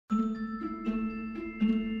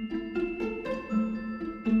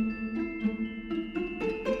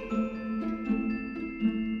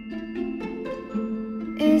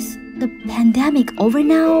Is the pandemic over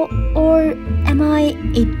now, or am I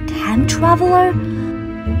a time traveler?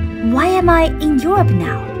 Why am I in Europe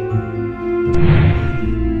now?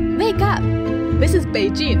 Wake up! This is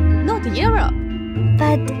Beijing, not Europe.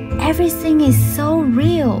 But everything is so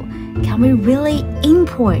real. Can we really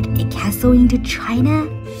import a castle into China?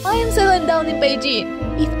 I am settling down in Beijing.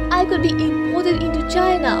 If I could be imported into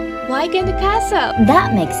China, why can't the castle?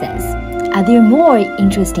 That makes sense. Are there more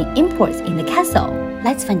interesting imports in the castle?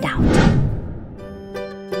 Let's find out.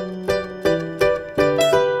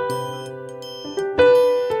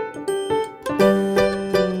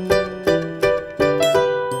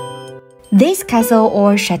 This castle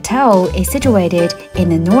or chateau is situated in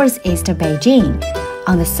the northeast of Beijing.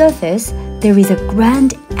 On the surface, there is a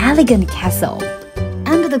grand, elegant castle.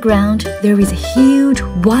 Under the ground, there is a huge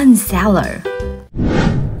wine cellar.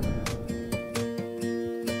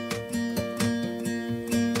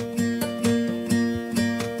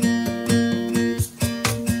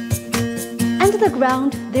 Under the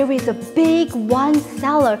ground, there is a big wine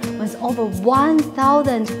cellar with over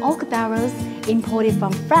 1,000 oak barrels imported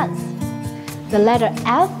from France. The letter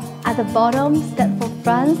F at the bottom stands for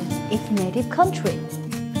France, its native country.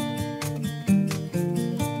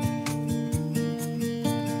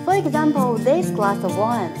 For example, this glass of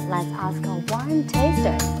wine, let's ask a wine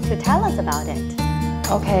taster to tell us about it.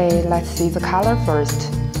 Okay, let's see the color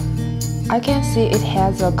first. I can see it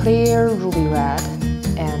has a clear ruby red,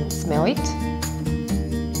 and smell it.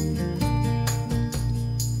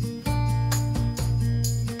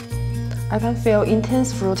 I can feel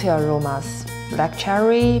intense fruity aromas, black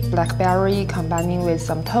cherry, blackberry combining with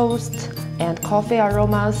some toast, and coffee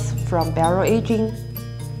aromas from barrel aging.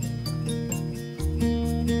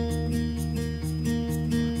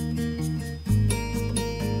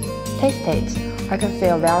 Taste it. I can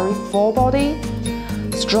feel very full body,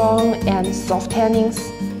 strong and soft tannins,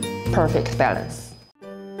 perfect balance.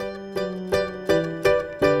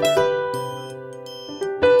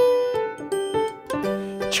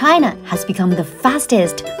 China has become the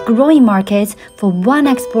fastest growing market for wine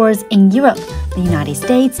exports in Europe, the United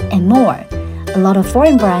States, and more. A lot of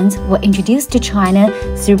foreign brands were introduced to China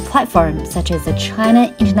through platforms such as the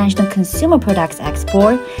China International Consumer Products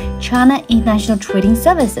Export, China International Trading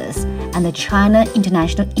Services, and the China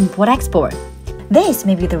International Import-Export. This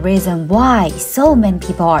may be the reason why so many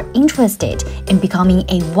people are interested in becoming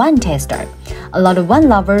a wine taster. A lot of wine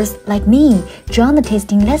lovers like me join the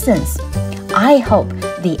tasting lessons. I hope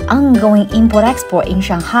the ongoing import-export in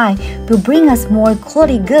Shanghai will bring us more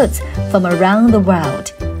quality goods from around the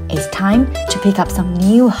world. It's time to pick up some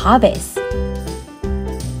new hobbies.